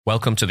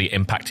Welcome to the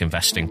Impact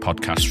Investing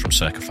podcast from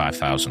Circa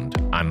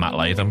 5000. I'm Matt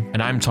Latham.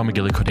 And I'm Tom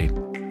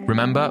McGillicuddy.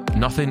 Remember,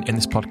 nothing in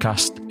this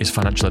podcast is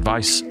financial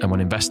advice, and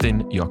when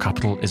investing, your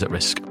capital is at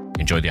risk.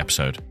 Enjoy the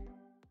episode.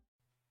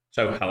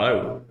 So,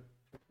 hello.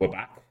 We're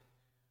back.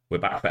 We're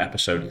back for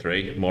episode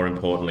 3. More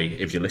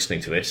importantly, if you're listening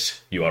to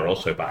this, you are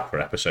also back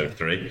for episode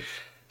 3.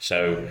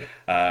 So,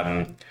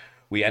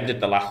 we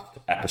ended the last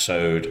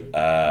episode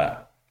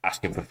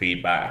asking for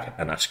feedback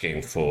and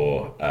asking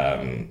for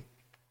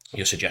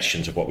your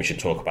suggestions of what we should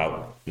talk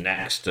about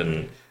next.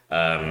 And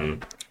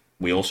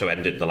we also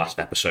ended the last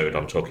episode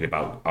on talking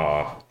about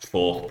our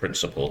 4th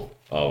principle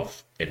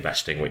of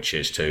investing, which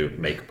is to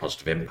make a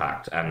positive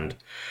impact. And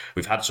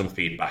we've had some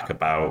feedback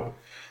about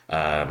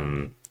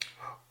wanted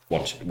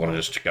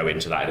us to go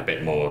into that in a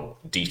bit more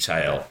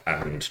detail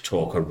and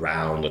talk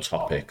around the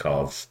topic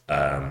of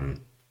the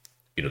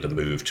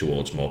move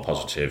towards more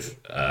positive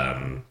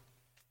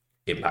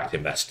impact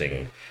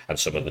investing and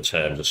some of the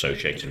terms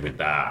associated with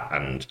that,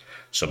 and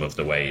some of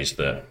the ways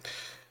that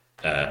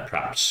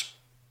perhaps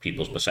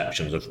people's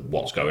perceptions of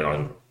what's going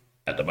on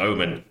at the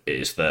moment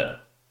is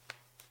that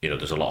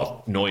there's a lot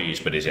of noise,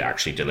 but is it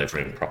actually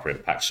delivering proper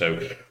impact? So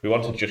we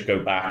want to just go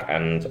back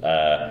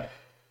and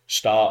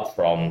start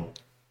from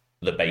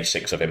the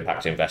basics of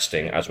impact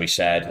investing. As we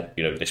said,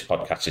 this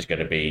podcast is going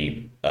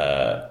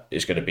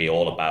to be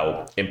all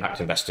about impact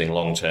investing,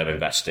 long-term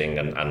investing,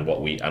 and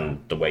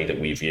the way that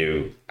we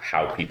view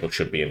how people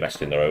should be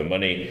investing their own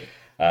money.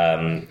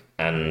 So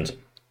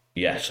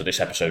this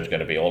episode is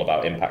going to be all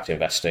about impact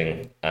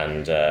investing.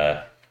 And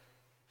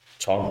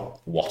Tom,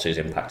 what is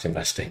impact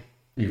investing?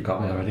 You've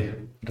got me already.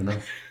 I don't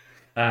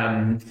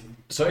know.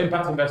 So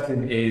impact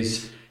investing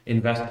is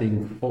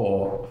investing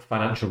for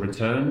financial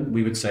return.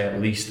 We would say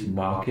at least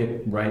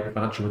market rate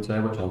financial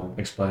return, which I'll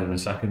explain in a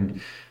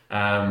second.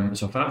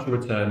 So financial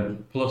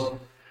return plus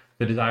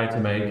the desire to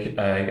make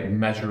a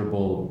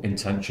measurable,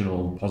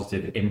 intentional,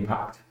 positive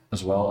impact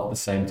as well at the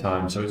same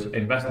time. So it's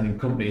investing in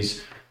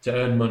companies to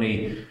earn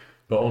money,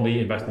 but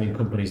only investing in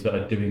companies that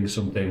are doing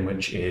something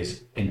which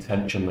is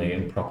intentionally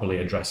and properly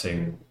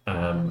addressing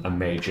a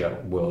major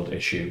world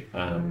issue.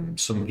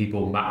 Some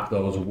people map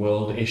those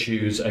world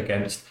issues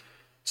against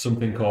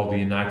something called the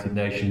United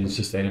Nations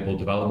Sustainable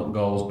Development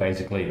Goals,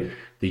 basically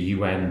the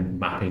UN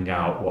mapping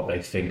out what they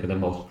think are the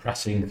most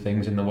pressing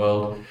things in the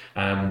world.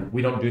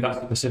 We don't do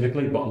that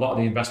specifically, but a lot of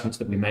the investments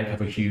that we make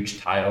have a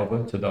huge tie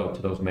over to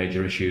those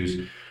major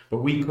issues. But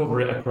we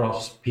cover it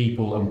across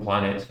people and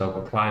planet, so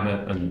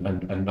climate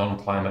and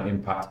non-climate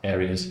impact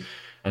areas.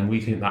 And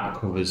we think that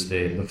covers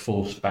the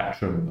full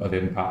spectrum of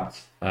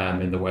impact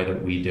in the way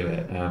that we do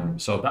it.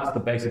 So that's the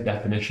basic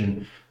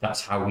definition. That's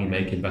how we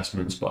make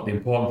investments. But the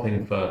important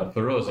thing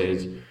for us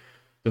is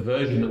the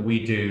version that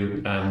we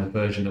do and the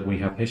version that we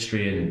have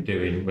history in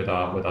doing with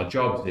our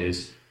jobs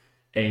is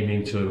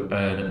aiming to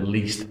earn at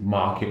least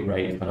market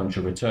rate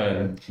financial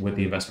return with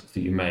the investments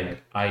that you make,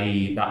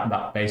 i.e.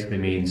 that basically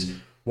means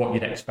what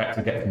you'd expect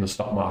to get from the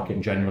stock market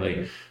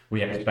generally.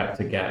 We expect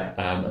to get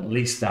at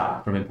least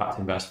that from impact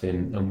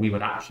investing, and we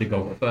would actually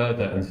go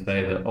further and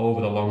say that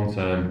over the long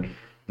term,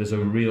 there's a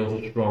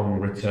real strong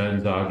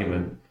returns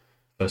argument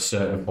for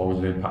certain forms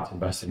of impact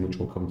investing, which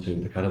we'll come to,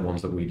 the kind of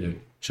ones that we do.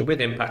 So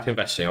with impact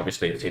investing,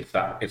 obviously it's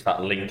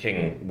that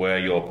linking where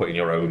you're putting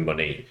your own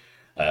money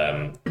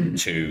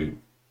to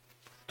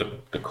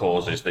the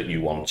causes that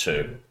you want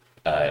to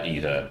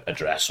either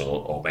address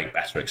or make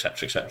better,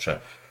 etc.,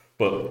 etc.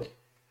 But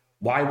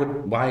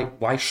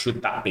why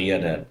should that be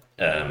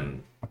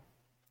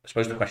I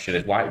suppose the question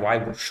is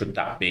why should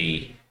that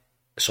be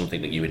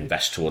something that you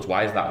invest towards?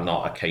 Why is that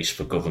not a case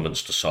for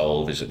governments to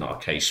solve? Is it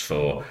not a case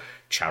for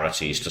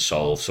charities to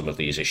solve some of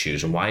these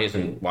issues? And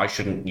why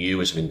shouldn't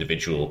you as an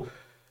individual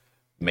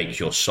make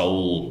your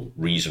sole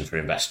reason for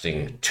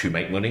investing to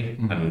make money?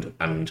 Mm-hmm.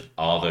 And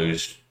are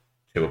those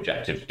two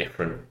objectives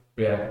different?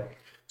 Yeah.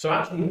 So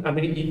actually,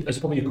 there's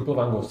probably a couple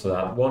of angles to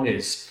that. One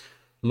is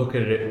look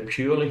at it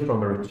purely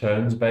from a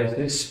returns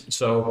basis.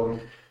 So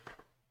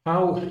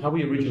how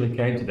we originally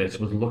came to this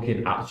was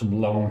looking at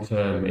some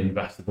long-term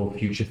investable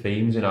future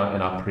themes in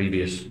our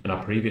previous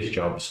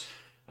jobs.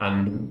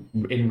 And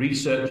in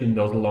researching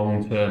those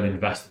long-term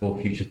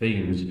investable future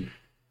themes,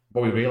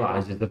 what we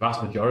realized is the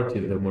vast majority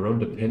of them were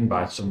underpinned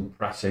by some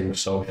pressing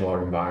social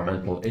or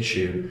environmental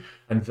issue,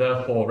 and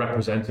therefore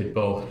represented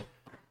both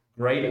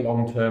great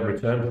long-term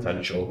return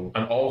potential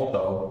and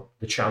also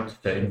the chance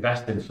to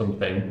invest in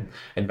something,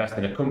 invest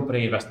in a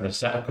company, invest in a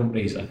set of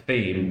companies, a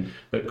theme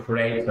that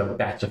creates a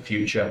better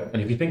future.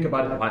 And if you think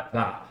about it like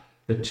that,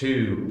 the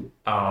two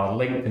are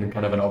linked in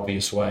kind of an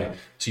obvious way.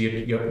 So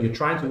you're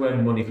trying to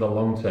earn money for the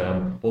long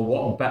term. Well,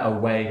 what better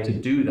way to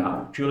do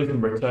that, purely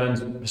from a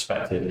returns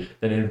perspective,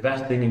 than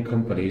investing in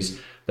companies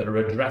that are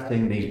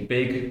addressing these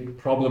big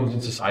problems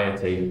in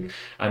society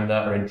and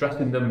that are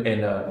addressing them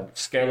in a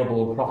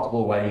scalable,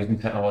 profitable way using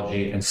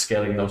technology and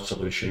scaling those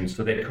solutions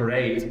so they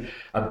create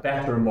a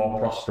better and more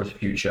prosperous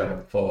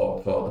future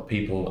for the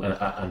people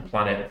and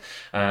planet,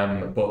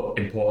 but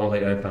importantly,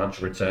 earn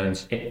financial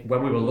returns.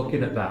 When we were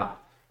looking at that,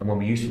 And when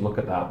we used to look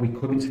at that, we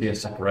couldn't see a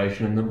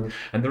separation in them.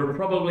 And there are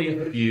probably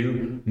a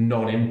few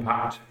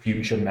non-impact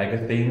future mega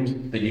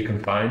themes that you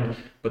can find,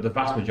 but the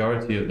vast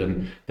majority of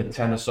them, the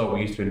 10 or so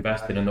we used to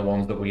invest in and the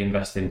ones that we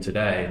invest in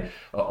today,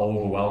 are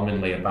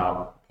overwhelmingly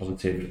about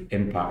positive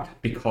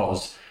impact,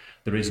 because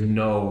there is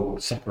no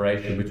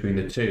separation between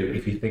the two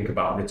if you think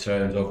about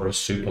returns over a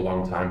super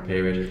long time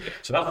period.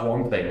 So that's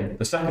one thing.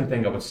 The second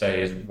thing I would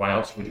say is, why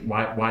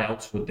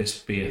else would this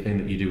be a thing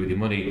that you do with your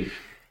money?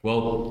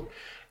 Well,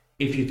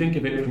 if you think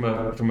of it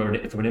from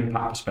an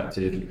impact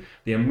perspective,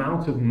 the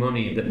amount of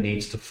money that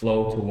needs to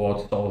flow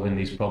towards solving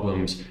these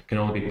problems can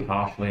only be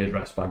partially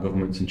addressed by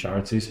governments and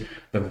charities.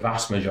 The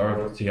vast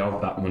majority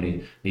of that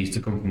money needs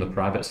to come from the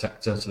private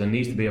sector. So there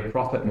needs to be a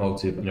profit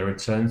motive and a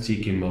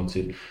return-seeking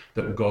motive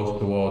that goes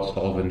towards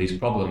solving these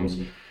problems.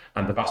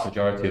 And the vast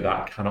majority of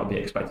that cannot be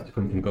expected to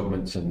come from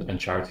governments and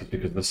charities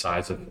because of the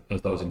size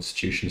of those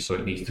institutions. So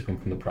it needs to come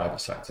from the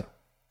private sector.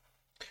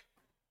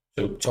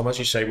 So, Tom, as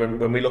you say,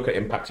 when we look at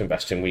impact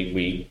investing,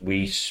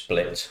 we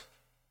split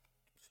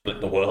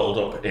the world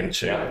up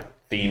into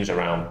themes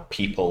around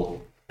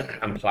people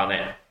and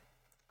planet.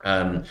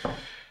 I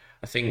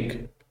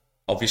think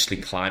obviously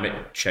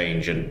climate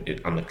change and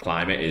the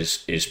climate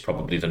is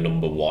probably the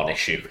number one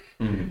issue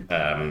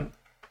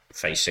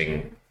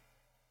facing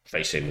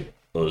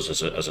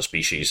us as a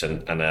species,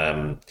 and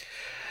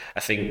I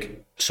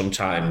think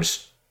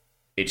sometimes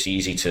it's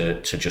easy to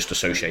just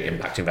associate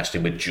impact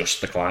investing with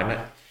just the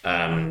climate.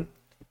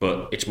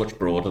 But it's much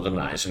broader than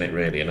that, isn't it,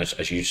 really? And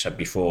as you said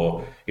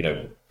before,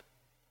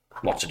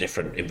 lots of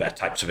different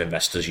types of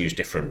investors use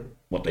different,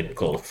 what they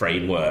call a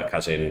framework,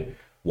 as in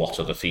what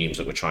are the themes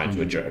that we're trying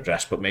to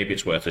address. But maybe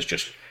it's worth us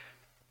just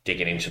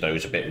digging into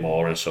those a bit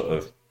more and sort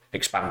of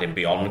expanding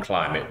beyond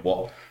climate.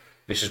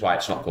 This is why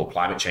it's not called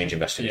climate change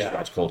investing. This is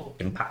why it's called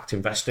impact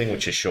investing,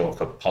 which is short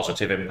for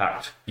positive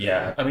impact.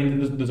 Yeah, I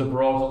mean, there's a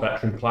broad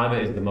spectrum.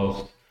 Climate is the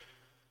most,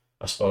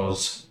 I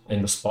suppose,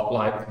 in the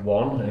spotlight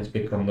one, and it's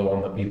become the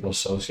one that people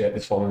associate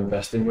this form of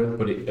investing with.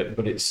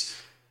 But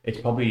it's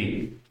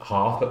probably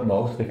half at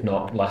most, if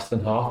not less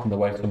than half, in the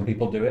way some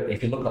people do it.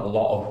 If you look at a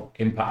lot of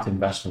impact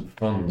investment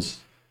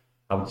funds,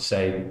 I would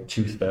say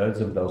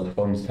 2/3 of those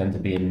funds tend to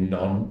be in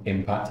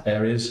non-impact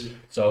areas.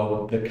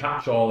 So the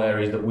catch-all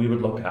areas that we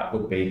would look at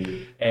would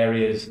be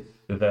areas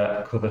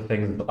that cover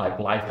things like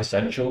life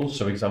essentials.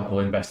 So, example,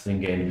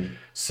 investing in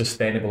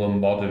sustainable and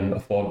modern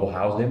affordable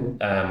housing,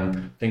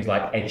 things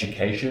like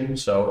education.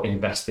 So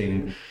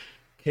investing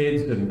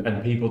kids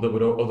and people that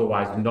would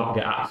otherwise not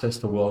get access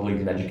to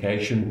world-leading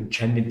education,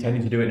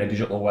 tending to do it in a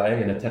digital way,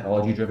 in a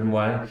technology-driven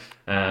way,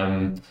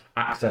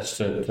 access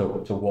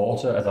to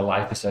water as a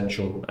life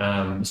essential.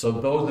 So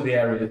those are the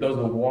areas, those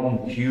are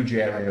one huge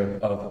area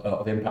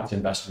of impact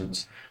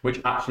investments,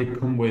 which actually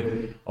come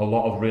with a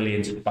lot of really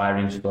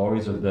inspiring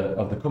stories of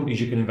the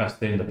companies you can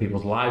invest in, the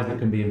people's lives that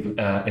can be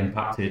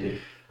impacted.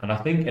 And I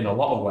think in a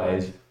lot of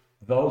ways,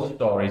 those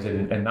stories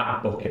in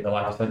that bucket, the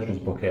life essentials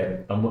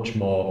bucket, are much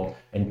more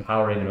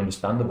empowering and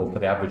understandable for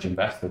the average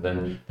investor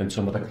than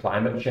some of the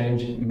climate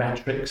change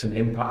metrics and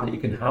impact that you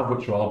can have,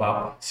 which are all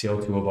about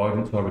CO2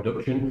 avoidance or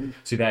reduction.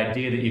 So the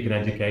idea that you can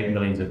educate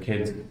millions of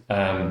kids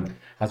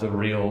has a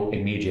real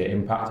immediate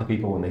impact to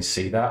people when they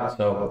see that.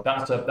 So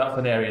that's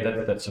an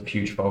area that's a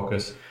huge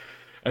focus.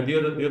 And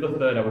the other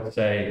third, I would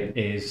say,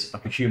 is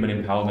like a human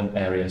empowerment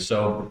area.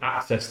 So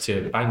access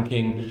to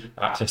banking,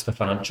 access to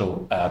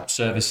financial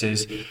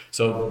services.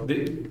 So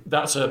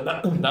that's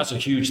a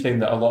huge thing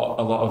that a lot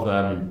of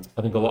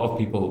I think a lot of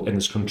people in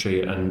this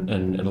country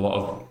and a lot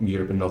of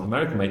Europe and North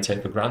America may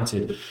take for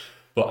granted.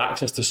 But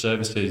access to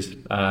services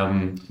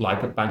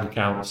like bank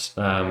accounts,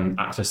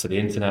 access to the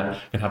internet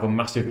can have a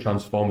massive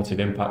transformative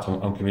impact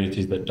on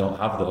communities that don't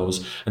have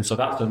those. And so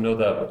that's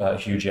another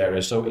huge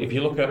area. So if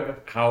you look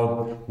at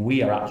how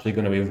we are actually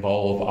going to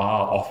evolve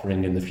our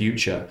offering in the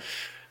future,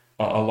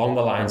 along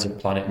the lines of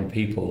planet and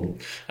people,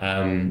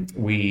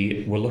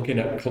 we're looking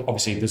at,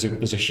 obviously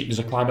there's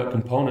a climate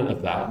component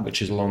of that,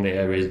 which is along the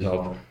areas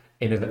of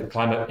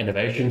climate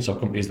innovation. So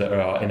companies that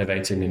are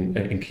innovating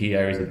in key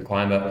areas of the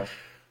climate.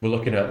 We're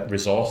looking at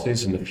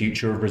resources and the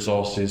future of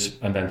resources,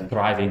 and then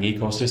thriving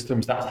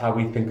ecosystems. That's how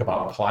we think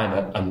about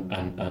climate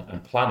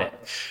and planet.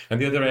 And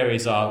the other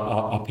areas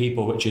are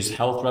people, which is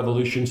health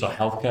revolution, so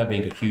healthcare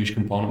being a huge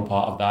component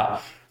part of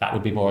that. That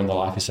would be more in the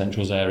life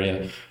essentials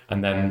area.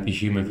 And then the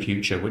human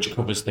future, which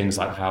covers things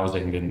like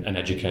housing and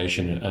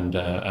education and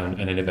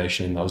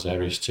innovation in those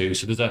areas too.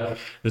 So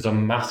there's a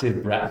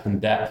massive breadth and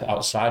depth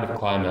outside of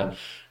climate.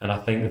 And I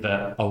think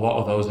that a lot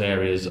of those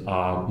areas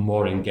are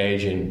more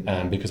engaging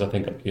because I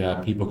think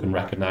people can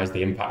recognize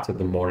the impact of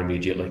them more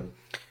immediately.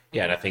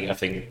 Yeah, and I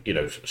think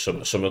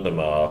some of them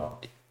are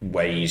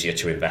way easier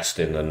to invest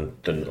in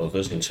than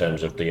others in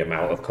terms of the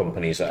amount of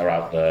companies that are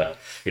out there.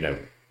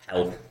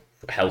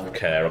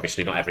 Healthcare,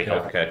 obviously not every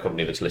healthcare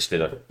company that's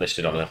listed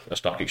on a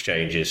stock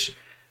exchange is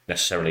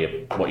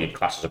necessarily what you'd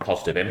class as a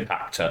positive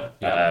impact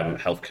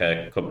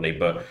healthcare company,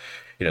 but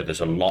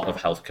there's a lot of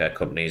healthcare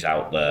companies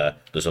out there.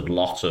 There's a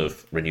lot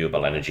of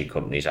renewable energy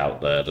companies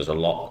out there. There's a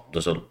lot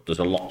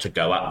to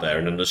go at there,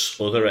 and then there's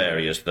other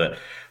areas that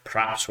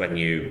perhaps when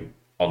you,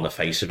 on the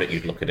face of it,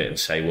 you'd look at it and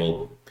say,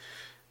 well,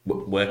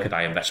 where could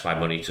I invest my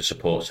money to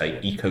support, say,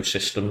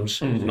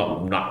 ecosystems?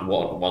 Not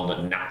one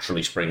that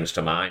naturally springs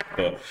to mind,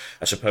 but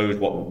I suppose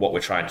what we're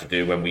trying to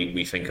do when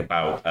we think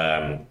about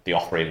the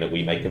offering that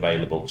we make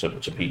available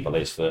to people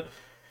is that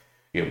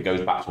it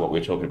goes back to what we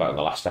were talking about in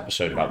the last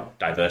episode about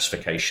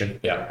diversification.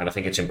 Yeah. And I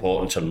think it's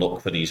important to look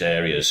for these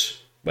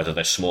areas, whether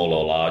they're small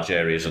or large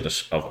areas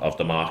of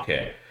the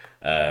market,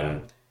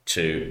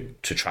 to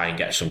try and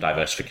get some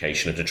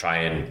diversification and to try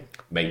and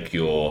make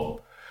your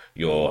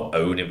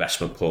own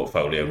investment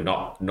portfolio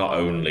not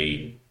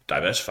only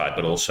diversified,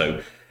 but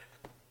also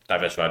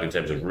diversified in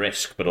terms of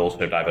risk, but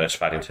also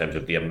diversified in terms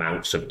of the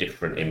amounts of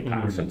different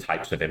impacts and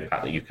types of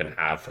impact that you can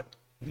have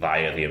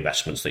via the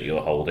investments that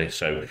you're holding.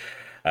 So,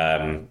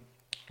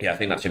 I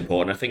think that's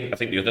important. I think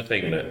the other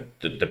thing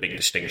that the big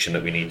distinction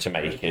that we need to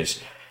make is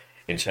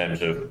in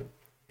terms of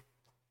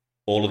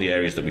all of the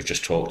areas that we've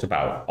just talked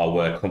about are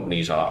where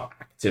companies are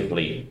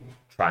actively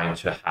trying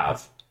to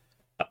have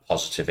a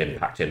positive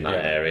impact in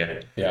that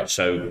area. Yeah.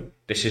 So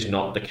this is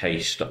not the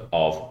case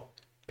of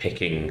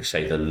picking,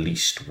 say, the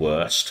least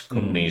worst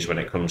companies when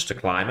it comes to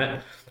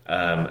climate.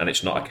 And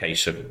it's not a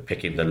case of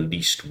picking the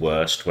least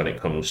worst when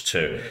it comes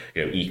to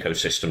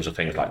ecosystems or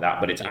things like that,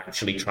 but it's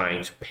actually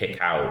trying to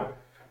pick out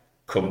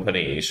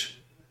companies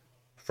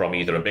from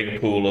either a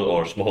big pool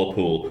or a small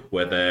pool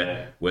where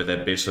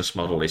their business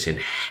model is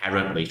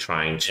inherently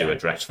trying to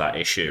address that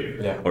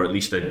issue, or at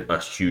least a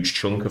huge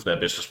chunk of their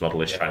business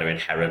model is trying to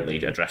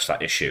inherently address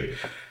that issue.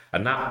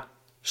 And that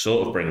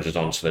sort of brings us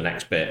on to the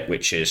next bit,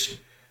 which is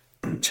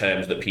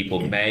terms that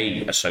people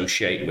may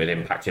associate with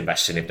impact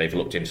investing if they've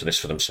looked into this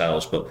for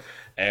themselves, but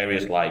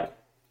areas like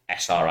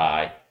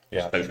SRI,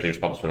 socially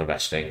responsible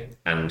investing,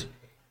 and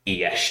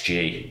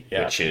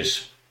ESG, which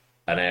is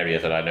an area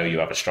that I know you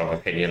have a strong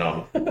opinion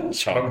on.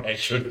 Strong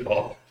hatred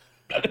for.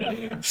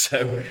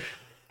 So,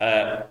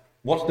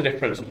 what's the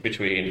difference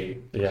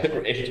between,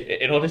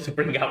 in order to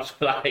bring out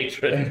that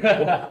hatred,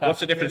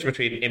 what's the difference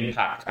between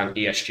impact and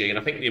ESG? And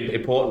I think the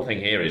important thing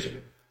here is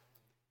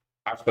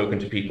I've spoken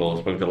to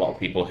a lot of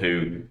people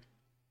who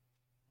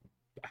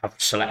have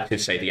selected,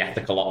 say, the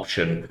ethical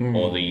option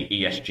or the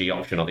ESG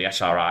option or the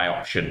SRI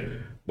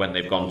option when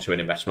they've gone to an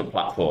investment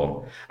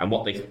platform, and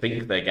what they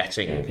think they're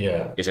getting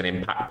is an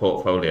impact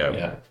portfolio.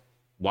 Yeah.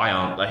 Why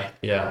aren't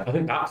they? Yeah, I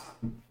think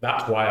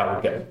that's why I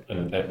would get,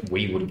 and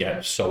we would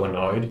get so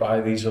annoyed by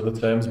these other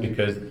terms,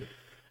 because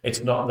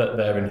it's not that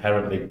they're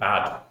inherently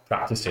bad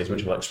practices,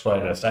 which we'll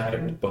explain in a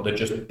second, but they're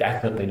just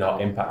definitely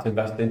not impact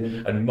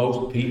investing. And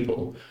most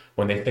people,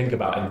 when they think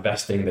about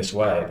investing this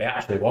way, they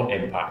actually want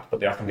impact, but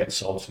they often get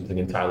sold something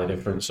entirely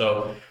different.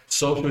 So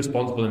social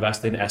responsible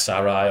investing,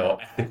 SRI, or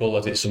ethical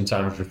as it's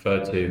sometimes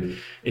referred to,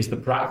 is the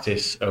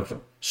practice of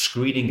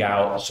screening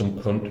out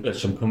some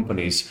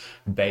companies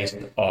based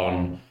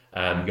on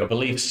your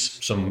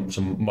beliefs, some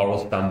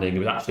moral standing. It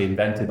was actually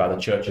invented by the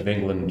Church of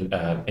England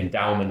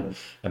endowment,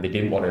 and they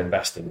didn't want to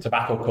invest in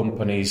tobacco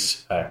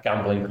companies,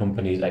 gambling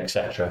companies,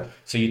 etc.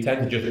 So you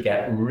tend to just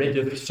get rid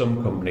of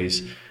some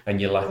companies and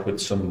you're left with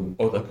some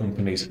other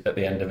companies at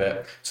the end of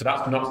it. So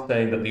that's not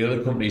saying that the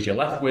other companies you're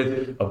left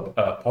with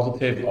are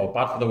positive or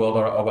bad for the world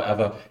or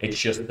whatever. It's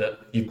just that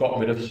you've got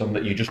rid of some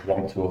that you just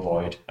want to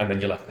avoid, and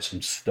then you're left with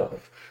some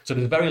stuff. So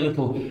there's very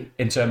little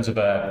in terms of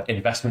an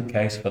investment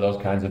case for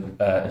those kinds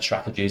of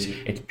strategies.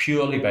 It's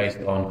purely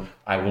based on,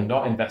 I will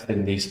not invest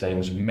in these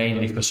things,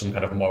 mainly for some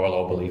kind of moral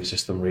or belief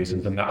system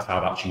reasons, and that's how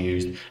that's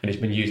used, and it's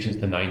been used since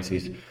the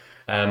 90s.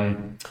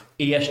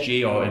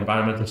 ESG, or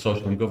environmental,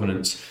 social and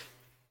governance,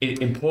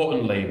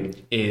 importantly,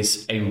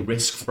 is a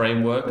risk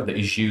framework that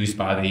is used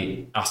by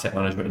the asset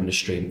management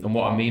industry. And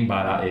what I mean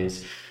by that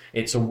is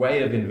it's a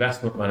way of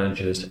investment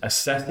managers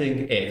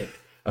assessing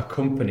if a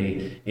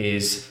company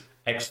is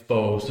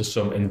exposed to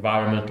some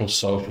environmental,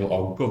 social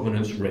or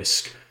governance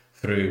risk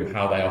through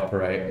how they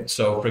operate.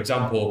 So, for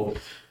example,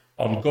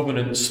 on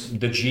governance,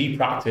 the G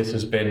practice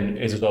is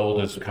as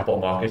old as capital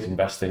markets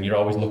investing. You're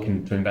always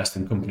looking to invest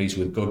in companies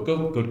with good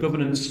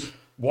governance.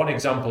 One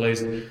example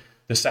is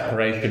the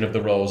separation of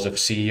the roles of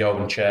CEO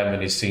and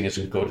chairman is seen as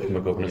good from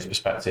a governance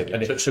perspective.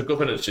 And so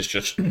governance is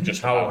just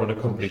how run a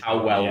company,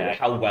 how well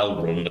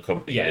run the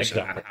company is,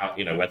 exactly.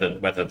 and how,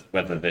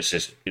 whether this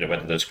is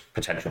whether there's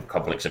potential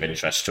conflicts of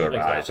interest to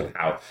arise, and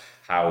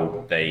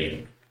how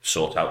they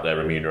sort out their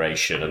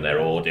remuneration and their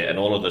audit and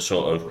all of the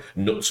sort of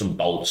nuts and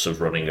bolts of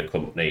running a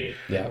company,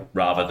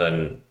 rather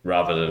than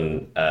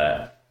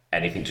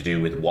anything to do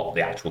with what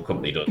the actual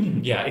company does.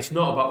 Yeah, it's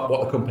not about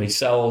what the company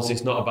sells.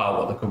 It's not about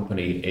what the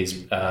company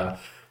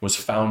was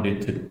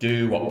founded to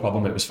do, what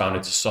problem it was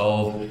founded to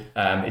solve.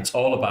 It's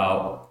all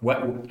about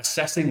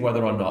assessing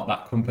whether or not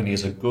that company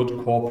is a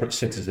good corporate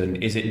citizen.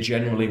 Is it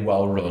generally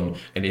well run,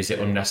 and is it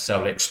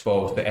unnecessarily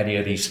exposed to any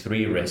of these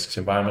three risks,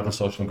 environmental,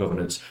 social and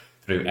governance,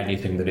 through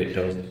anything that it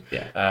does.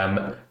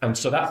 Yeah. And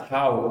so that's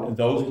how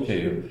those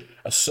two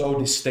are so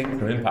distinct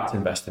from impact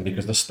investing,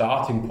 because the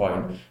starting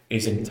point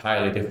is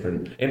entirely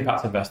different.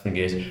 Impact investing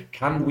is,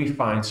 can we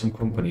find some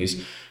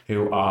companies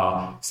who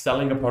are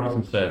selling a product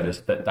and service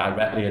that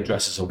directly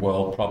addresses a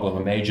world problem,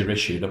 a major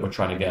issue that we're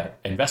trying to get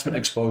investment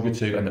exposure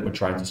to and that we're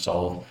trying to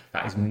solve?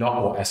 That is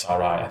not what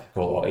SRI,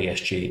 ethical, or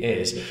ESG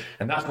is.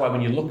 And that's why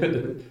when you look at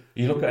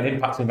an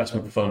impact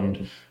investment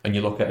fund and you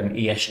look at an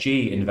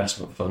ESG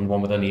investment fund,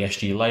 one with an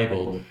ESG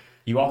label,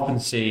 you often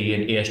see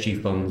in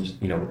ESG funds,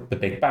 the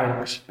big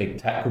banks, big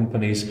tech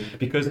companies,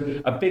 because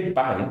a big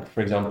bank,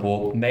 for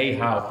example, may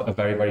have a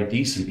very, very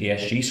decent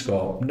ESG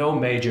score, no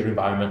major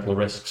environmental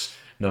risks,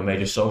 no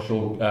major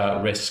social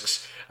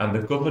risks, and the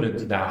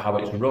governance now, how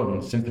it's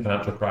run since the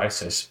financial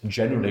crisis,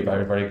 generally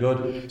very, very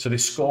good. So they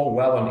score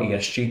well on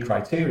ESG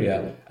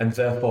criteria, and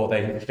therefore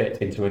they fit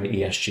into an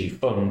ESG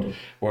fund.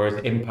 Whereas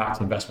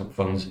impact investment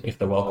funds, if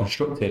they're well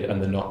constructed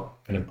and they're not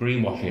kind of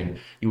greenwashing,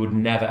 you would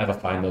never ever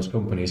find those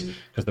companies,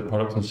 because the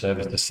product and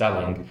service they're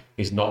selling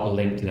is not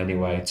linked in any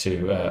way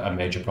to a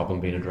major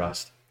problem being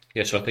addressed.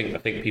 Yeah, so I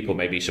think people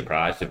may be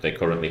surprised if they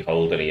currently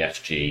hold an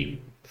ESG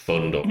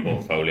fund or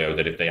portfolio,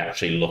 that if they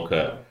actually look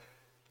at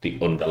the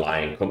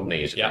underlying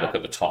companies, if you look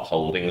at the top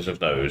holdings of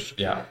those,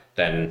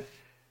 then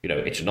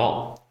it's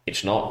not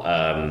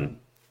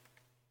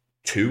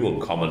too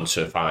uncommon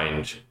to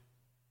find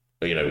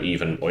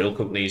even oil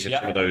companies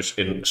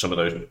in some of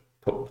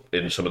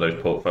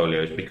those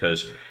portfolios,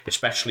 because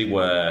especially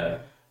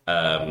where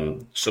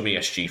some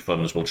ESG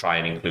funds will try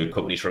and include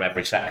companies from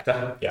every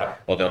sector,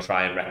 or they'll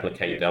try and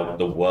replicate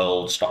the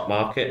world stock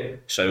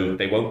market. So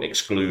they won't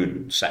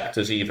exclude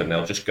sectors even.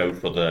 They'll just go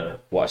for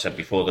what I said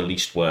before, the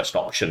least worst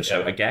option.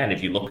 So again,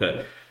 if you look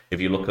at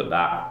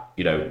that,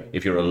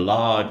 if you're a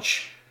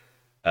large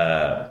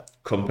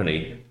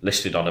company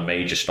listed on a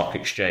major stock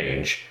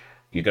exchange,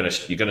 you're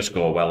gonna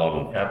score well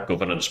on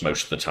governance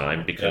most of the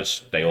time,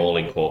 because they all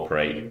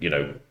incorporate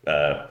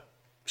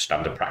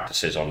standard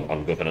practices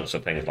on governance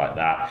and things like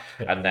that.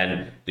 And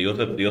then the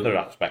other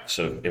aspects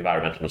of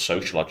environmental and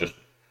social are just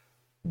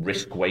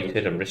risk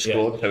weighted and risk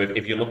scored. So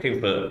if you're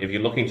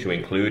looking to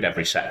include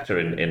every sector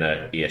in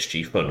a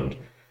ESG fund,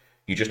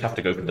 you just have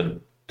to go for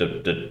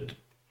the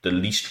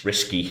least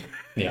risky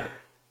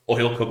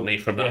oil company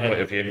from that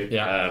point of view.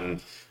 I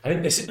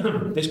think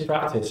this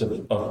practice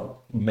of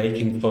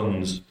making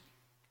funds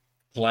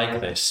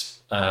like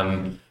this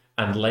and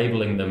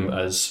labeling them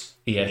as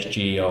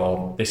ESG,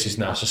 or this is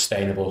now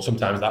sustainable,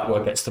 sometimes that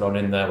word gets thrown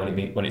in there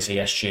when it's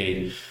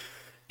ESG,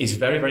 is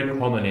very, very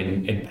common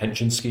in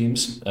pension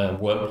schemes,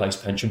 workplace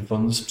pension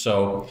funds.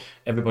 So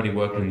everybody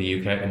working in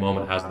the UK at the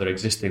moment has their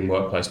existing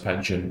workplace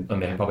pension,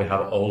 and they probably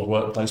have old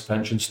workplace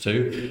pensions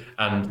too.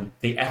 And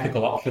the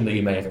ethical option that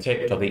you may have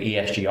ticked, or the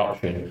ESG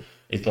option,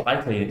 is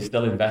likely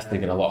still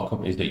investing in a lot of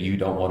companies that you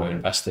don't want to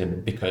invest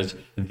in, because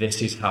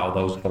this is how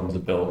those funds are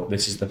built.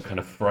 This is the kind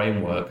of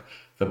framework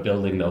for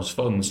building those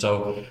funds.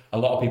 So a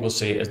lot of people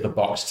see it as the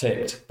box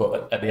ticked,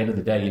 but at the end of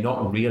the day, you're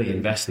not really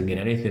investing in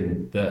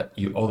anything that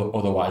you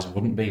otherwise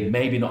wouldn't be.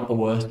 Maybe not the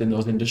worst in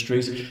those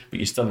industries, but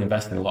you're still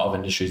investing in a lot of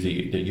industries that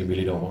you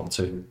really don't want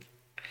to.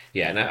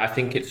 Yeah, and I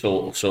think it's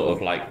all sort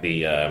of like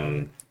the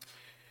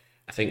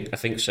I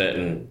think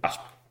certain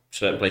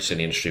places in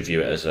the industry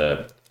view it as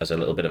a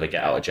little bit of a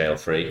get out of jail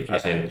free.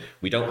 As in,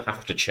 we don't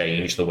have to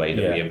change the way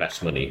that we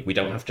invest money. We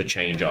don't have to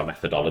change our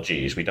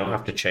methodologies. We don't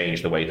have to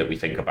change the way that we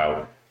think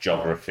about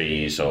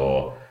geographies,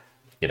 or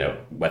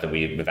whether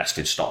we invest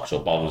in stocks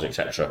or bonds,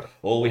 etc.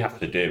 All we have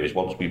to do is,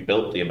 once we've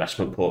built the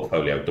investment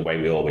portfolio the way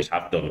we always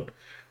have done,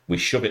 we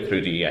shove it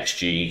through the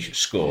ESG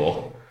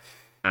score,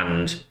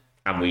 and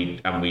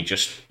we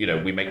just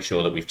we make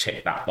sure that we've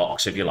ticked that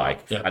box, if you like,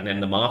 and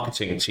then the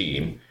marketing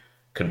team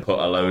can put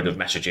a load of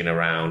messaging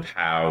around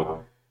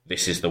how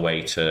this is the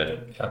way to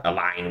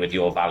align with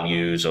your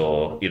values,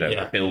 or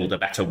build a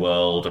better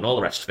world and all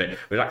the rest of it.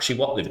 But actually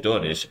what they've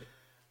done is,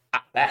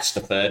 at best, a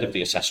third of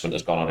the assessment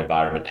has gone on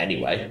environment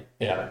anyway.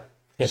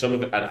 Some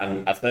of it,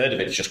 and a third of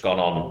it's just gone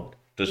on,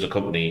 does the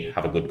company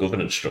have a good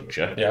governance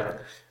structure?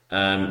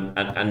 And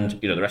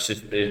the rest is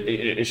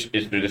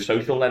through the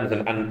social lens,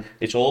 and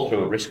it's all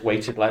through a risk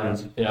weighted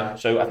lens.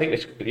 So I think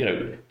this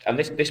and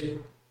this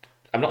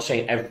I'm not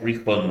saying every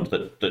fund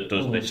that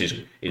does this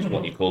is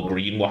what you call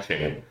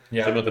greenwashing.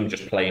 Some of them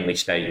just plainly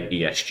state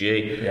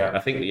ESG. I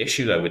think the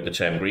issue, though, with the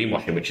term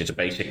greenwashing, which is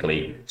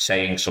basically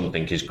saying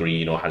something is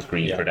green or has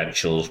green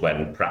credentials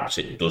when perhaps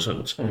it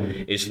doesn't,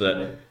 is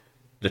that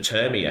the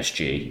term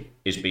ESG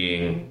is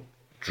being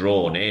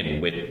drawn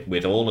in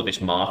with all of this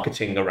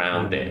marketing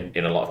around it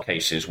in a lot of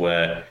cases,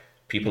 where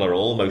people are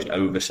almost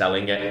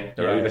overselling it.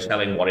 They're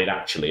overselling what it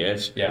actually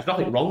is. There's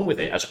nothing wrong with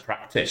it as a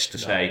practice to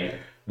say,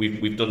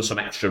 we've done some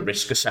extra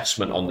risk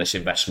assessment on this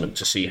investment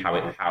to see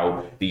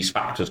how these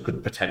factors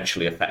could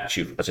potentially affect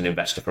you as an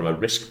investor from a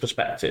risk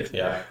perspective.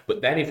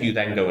 But then if you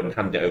then go and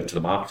hand it over to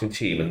the marketing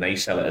team and they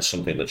sell it as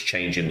something that's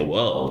changing the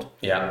world,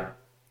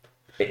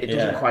 it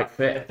doesn't quite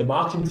fit. The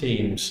marketing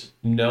teams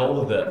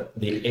know that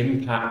the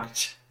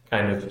impact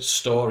kind of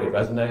story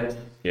resonates.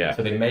 Yeah.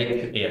 So they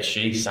make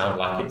ESG sound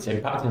like it's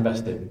impact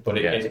investing, but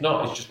it's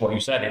not. It's just what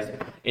you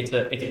said. It's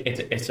a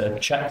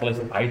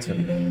checklist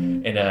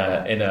item in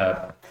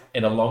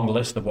a long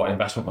list of what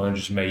investment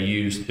managers may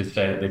use to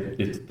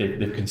say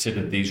they've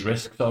considered these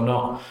risks or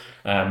not.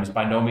 It's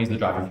by no means the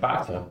driving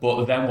factor.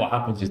 But then what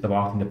happens is the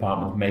marketing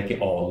department make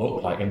it all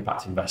look like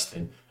impact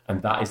investing.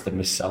 And that is the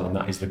mis-selling,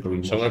 that is the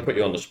greenwashing. So I'm going to put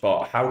you on the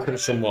spot. How can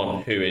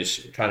someone who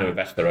is trying to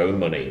invest their own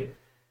money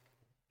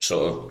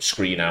sort of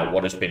screen out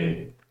what has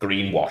been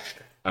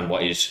greenwashed and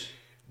what is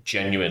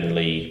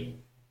genuinely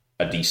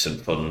a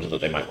decent fund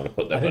that they might want to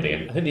put their money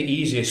in? I think the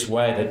easiest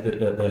way,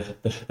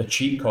 the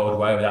cheat code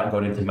way, without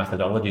going into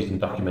methodologies and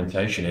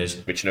documentation,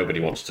 is which nobody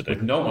wants to do.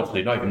 No one wants to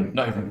do, not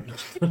even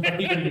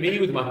me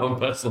with my own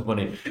personal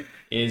money,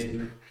 is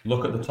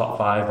look at the top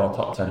 5 or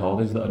top 10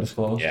 holdings that are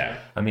disclosed. Yeah.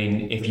 I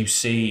mean, if you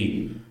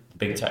see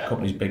big tech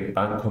companies, big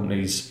bank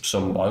companies,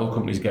 some oil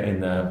companies get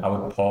in there, I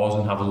would pause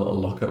and have a little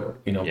look at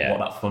what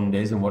that fund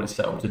is and what it's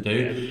set up to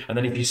do. Yeah. And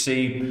then if you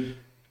see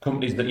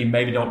companies that you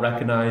maybe don't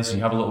recognise, you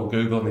have a little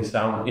Google and they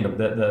sound,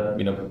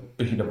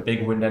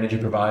 big wind energy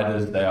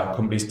providers, they are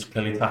companies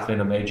clearly tackling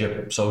a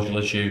major social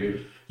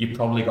issue, you've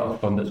probably got a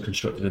fund that's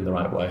constructed in the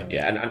right way.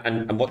 Yeah,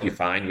 and what you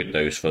find with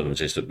those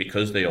funds is that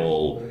because they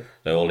all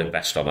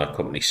invest on a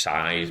company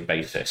size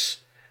basis,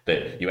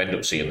 that you end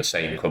up seeing the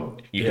same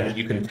company.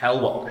 You can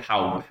tell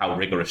how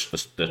rigorous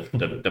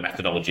the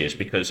methodology is,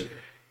 because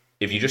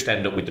if you just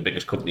end up with the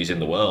biggest companies in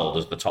the world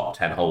as the top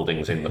 10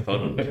 holdings in the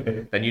fund,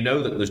 then you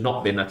know that there's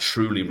not been a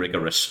truly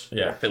rigorous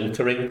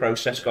filtering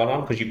process gone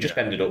on, because you've just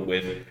ended up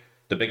with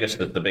the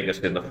biggest in the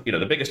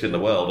the biggest in the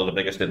world or the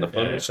biggest in the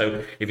fund. Yeah.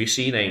 So if you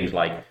see names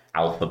like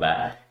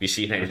Alphabet, if you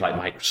see names like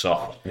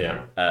Microsoft,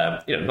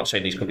 I'm not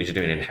saying these companies are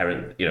doing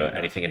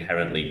anything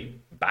inherently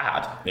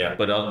bad,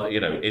 but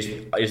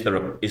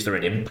is there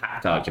an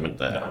impact argument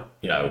there?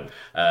 No.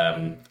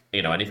 And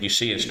if you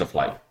see stuff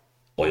like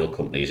oil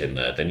companies in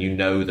there, then you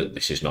know that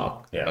this is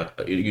not.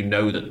 You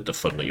know that the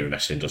fund that you're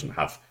investing in doesn't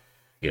have,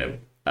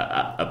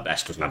 at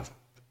best doesn't have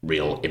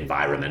real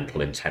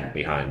environmental intent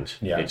behind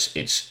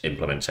its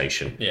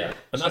implementation. Yeah,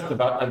 and that's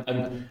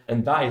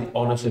and that is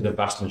honestly the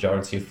vast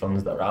majority of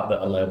funds that are out that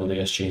are labelled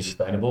ESG and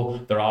sustainable.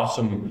 There are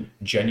some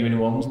genuine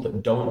ones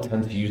that don't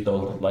tend to use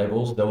those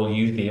labels. They will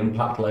use the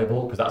impact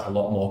label because that's a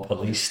lot more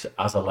policed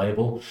as a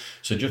label.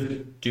 So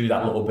just do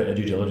that little bit of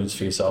due diligence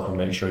for yourself and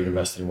make sure you're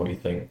invested in what you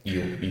think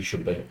you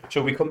should be.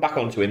 So we come back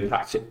onto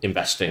impact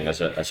investing as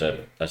a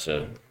let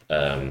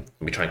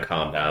me try and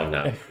calm down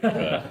now.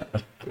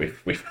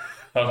 We've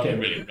okay,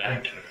 really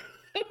bad.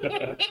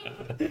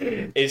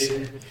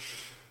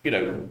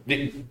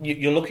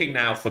 You're looking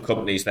now for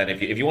companies. Then,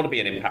 if you want to be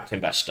an impact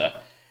investor,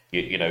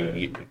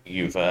 you've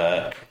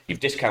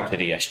discounted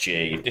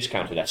ESG, you've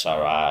discounted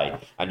SRI,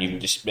 and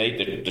you've just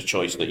made the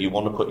choice that you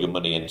want to put your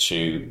money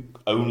into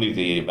only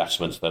the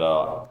investments that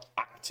are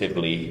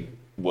actively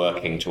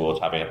working towards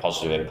having a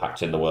positive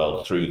impact in the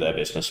world through their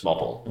business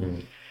model.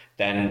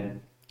 Then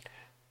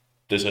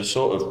there's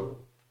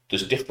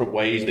different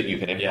ways that you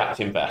can impact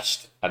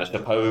invest, and I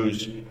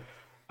suppose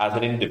as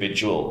an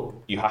individual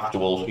you have to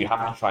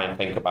try and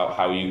think about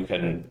how you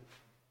can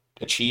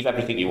achieve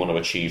everything you want to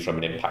achieve from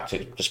an impact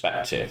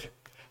perspective,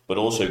 but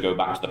also go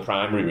back to the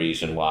primary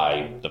reason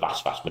why the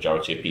vast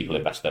majority of people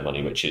invest their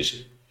money, which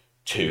is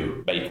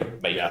to make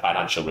a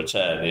financial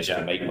return, is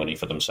to make money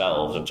for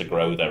themselves and to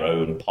grow their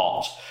own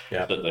pot,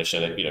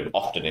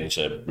 often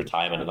into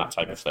retirement and that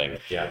type of thing.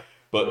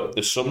 But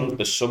there's some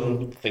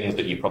things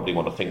that you probably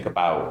want to think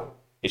about.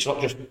 It's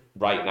not just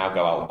right now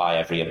go out and buy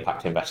every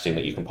impact investment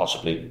that you can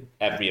possibly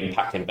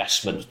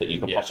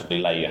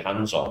lay your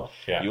hands on.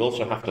 You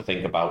also have to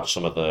think about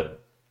some of the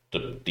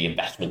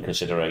investment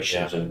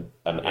considerations and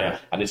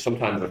it's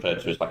sometimes referred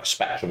to as like a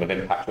spectrum of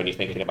impact when you're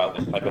thinking about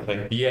this type of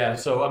thing. Yeah,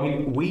 so I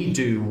mean, we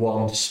do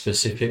one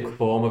specific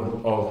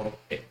form of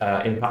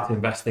impact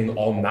investing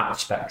on that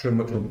spectrum,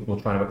 which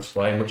we'll try to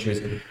explain, which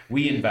is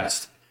we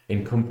invest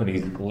in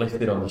companies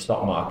listed on the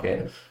stock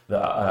market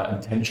that are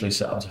intentionally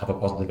set up to have a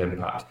positive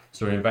impact.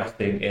 So we're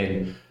investing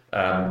in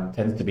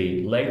tends to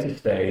be later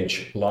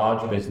stage,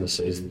 large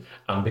businesses,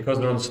 and because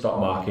they're on the stock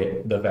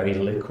market, they're very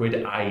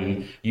liquid,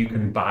 i.e. you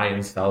can buy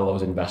and sell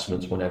those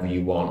investments whenever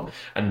you want.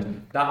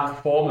 And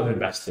that form of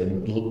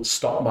investing,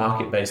 stock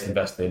market-based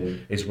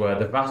investing, is where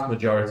the vast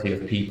majority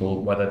of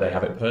people, whether they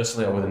have it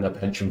personally or within their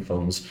pension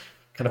funds,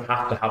 kind of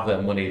have to have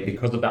their money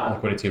because of that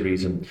liquidity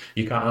reason.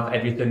 You can't have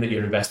everything that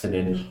you're investing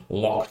in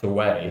locked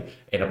away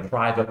in a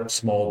private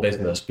small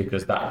business,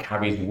 because that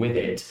carries with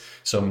it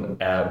some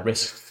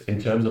risks in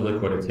terms of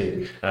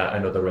liquidity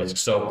and other risks.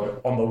 So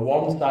on the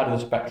one side of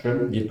the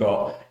spectrum, you've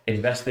got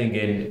investing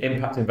in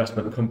impact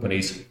investment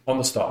companies on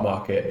the stock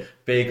market,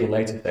 big,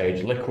 later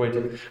stage,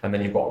 liquid, and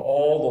then you've got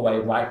all the way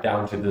right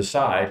down to the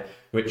side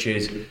which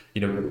is,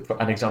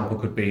 an example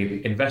could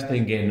be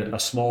investing in a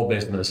small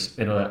business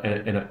in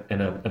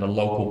a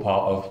local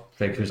part of,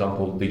 say, for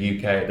example, the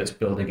UK that's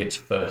building its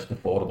first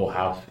affordable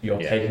house.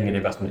 You're taking an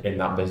investment in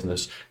that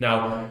business.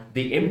 Now,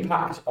 the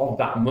impact of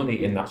that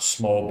money in that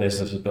small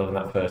business of building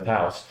that first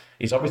house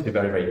is obviously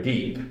very, very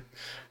deep,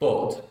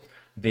 but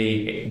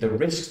the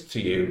risk to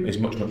you is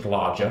much, much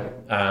larger,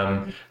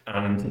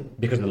 and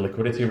because of the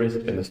liquidity risk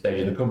and the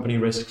stage of the company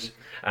risks,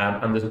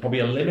 and there's probably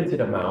a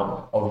limited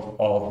amount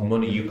of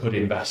money you could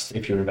invest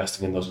if you're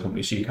investing in those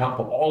companies. So you can't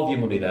put all of your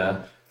money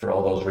there for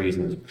all those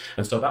reasons.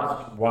 And so that's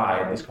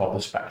why it's called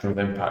the spectrum of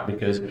impact,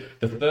 because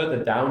the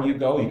further down you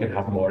go, you can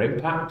have more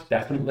impact,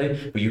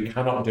 definitely, but you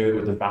cannot do it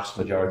with the vast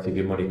majority of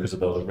your money because of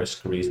those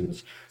risk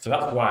reasons. So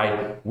that's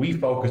why we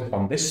focused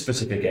on this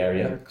specific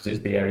area, because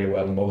it's the area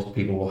where most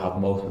people will have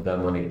most of their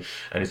money.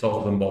 And it's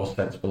also the most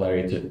sensible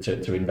area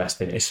to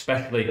invest in,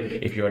 especially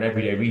if you're an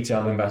everyday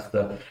retail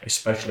investor,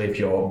 especially if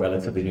you're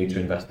relatively new to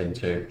investing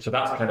too. So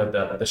that's kind of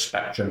the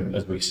spectrum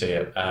as we see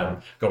it,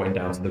 going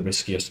down to the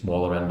riskier,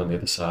 smaller end on the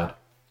other side.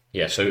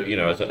 Yeah, so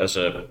as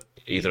a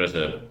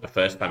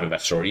first-time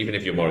investor, or even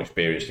if you're more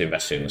experienced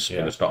investing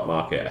in the stock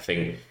market, I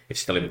think it's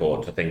still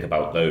important to think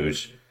about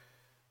those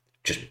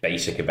just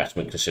basic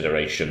investment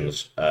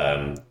considerations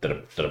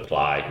that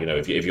apply.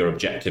 If your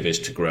objective is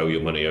to grow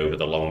your money over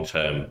the long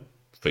term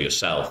for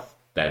yourself,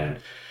 then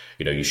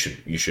you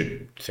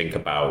should think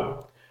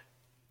about,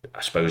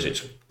 I suppose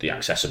it's the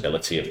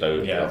accessibility of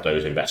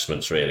those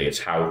investments. Really, it's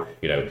how,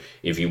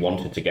 if you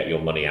wanted to get your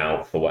money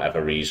out for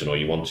whatever reason, or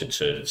you wanted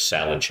to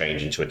sell and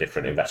change into a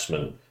different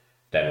investment,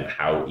 then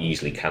how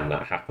easily can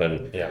that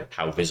happen? Yeah.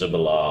 How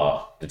visible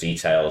are the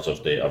details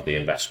of the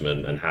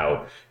investment, and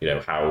how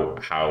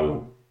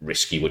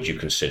risky would you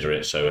consider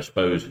it? So I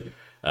suppose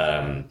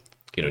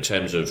in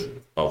terms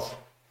of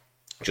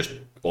just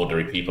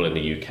ordinary people in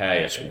the UK,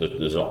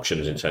 there's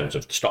options in terms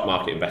of stock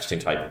market investing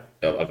type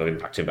of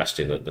impact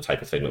investing, the type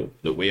of thing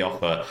that we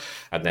offer.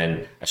 And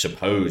then I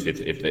suppose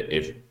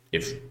if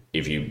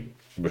you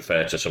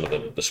refer to some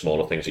of the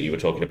smaller things that you were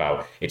talking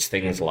about, it's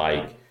things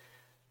like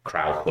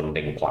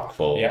crowdfunding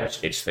platforms,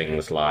 it's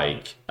things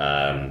like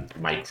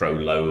micro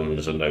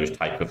loans and those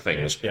type of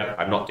things.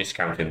 I'm not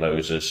discounting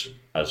those as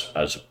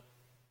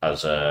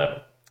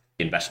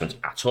investments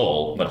at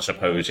all, but I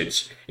suppose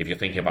it's, if you're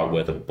thinking about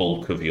where the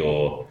bulk of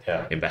your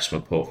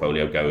investment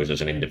portfolio goes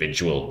as an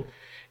individual,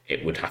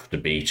 it would have to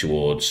be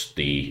towards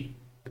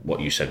what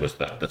you said was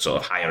the sort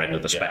of higher end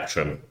of the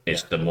spectrum.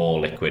 It's the more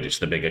liquid, it's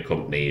the bigger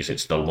companies,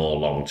 it's the more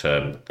long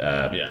term.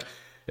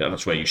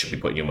 That's where you should be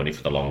putting your money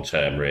for the long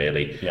term,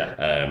 really.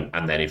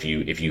 And then if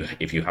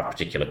you have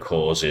particular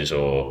causes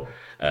or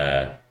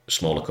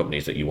smaller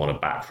companies that you want to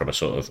back from a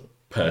sort of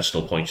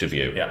personal point of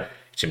view,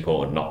 it's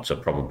important not to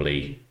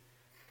probably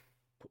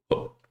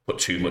put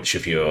too much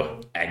of your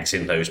eggs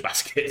in those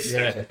baskets,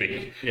 so to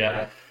speak.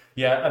 And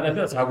I think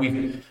that's how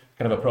we've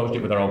kind of approached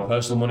it with our own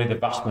personal money. The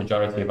vast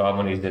majority of our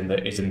money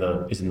is in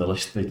the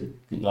listed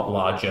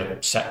larger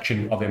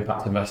section of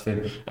impact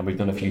investing, and we've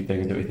done a few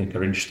things that we think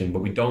are interesting,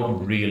 but we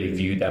don't really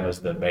view them as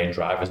the main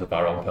drivers of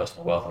our own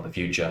personal wealth in the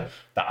future.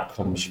 That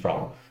comes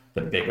from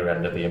the bigger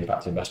end of the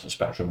impact investment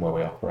spectrum where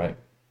we operate.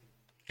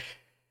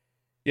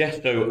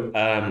 So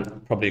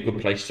probably a good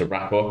place to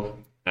wrap up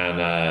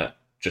and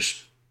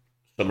just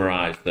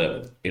summarize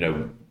that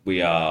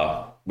we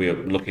are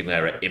looking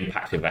there at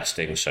impact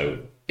investing, so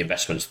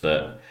investments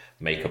that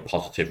make a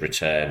positive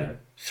return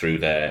through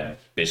their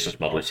business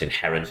model. It's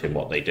inherent in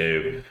what they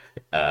do,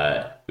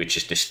 which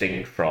is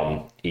distinct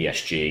from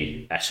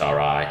ESG,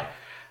 SRI,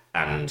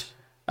 and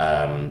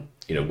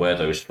where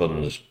those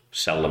funds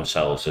sell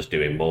themselves as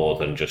doing more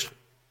than just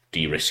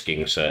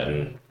de-risking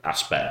certain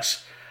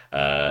aspects.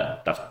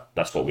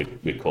 That's what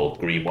we call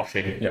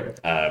greenwashing.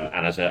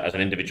 And as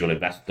an individual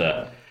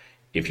investor,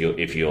 if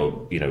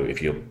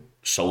you're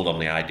sold on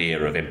the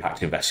idea of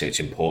impact investing, it's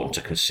important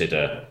to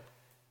consider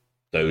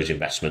those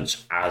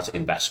investments as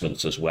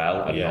investments as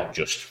well, and not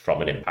just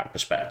from an impact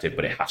perspective,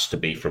 but it has to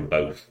be from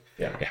both.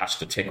 It has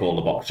to tick all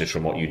the boxes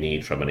from what you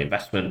need from an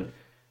investment,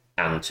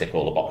 and tick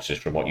all the boxes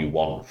from what you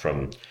want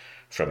from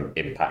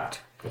impact.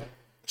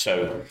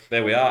 So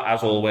there we are,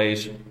 as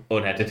always,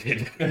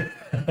 unedited,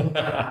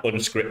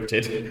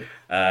 unscripted,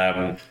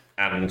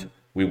 and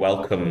we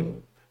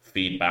welcome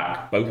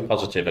feedback, both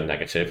positive and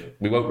negative.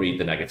 We won't read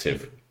the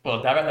negative.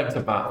 Well, direct them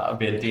to Matt. That would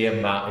be a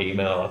DM Matt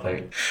email, I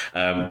think.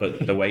 But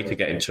the way to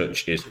get in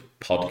touch is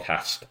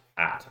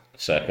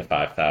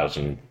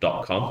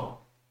podcast@circa5000.com.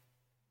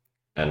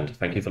 And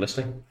thank you for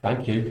listening.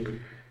 Thank you.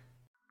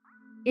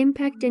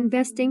 Impact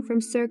investing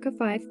from Circa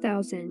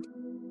 5000.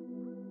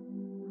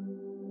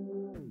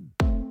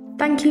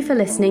 Thank you for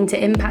listening to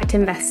Impact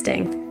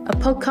Investing, a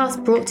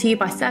podcast brought to you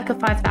by Circa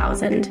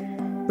 5000.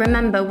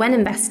 Remember, when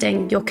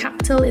investing, your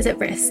capital is at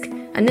risk,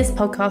 and this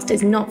podcast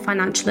is not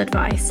financial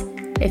advice.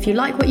 If you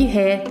like what you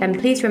hear, then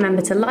please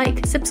remember to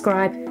like,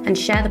 subscribe, and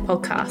share the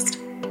podcast.